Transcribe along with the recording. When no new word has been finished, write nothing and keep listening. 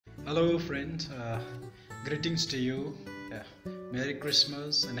Hello, friend. Greetings to you. Yeah. Merry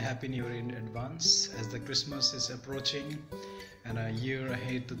Christmas and Happy New Year in advance as the Christmas is approaching and a year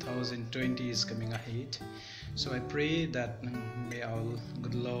ahead, 2020 is coming ahead. So I pray that may our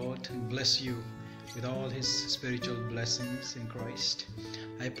good Lord bless you with all His spiritual blessings in Christ.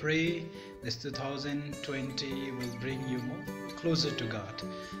 I pray this 2020 will bring you more closer to God.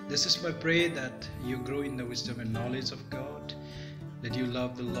 This is my prayer that you grow in the wisdom and knowledge of God, that you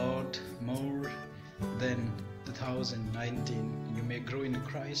love the Lord more than 2019. You may grow in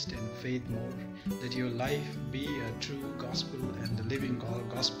Christ and faith more, that your life be a true gospel and a living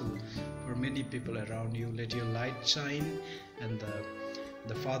gospel for many people around you. Let your light shine and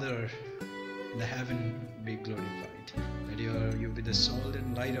the Father in the heaven be glorified. Let you be the salt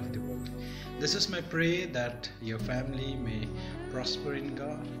and light of the world. This is my prayer, that your family may prosper in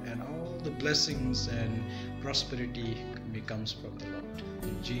God and all the blessings and prosperity may comes from the Lord.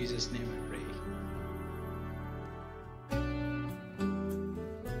 In Jesus' name I pray.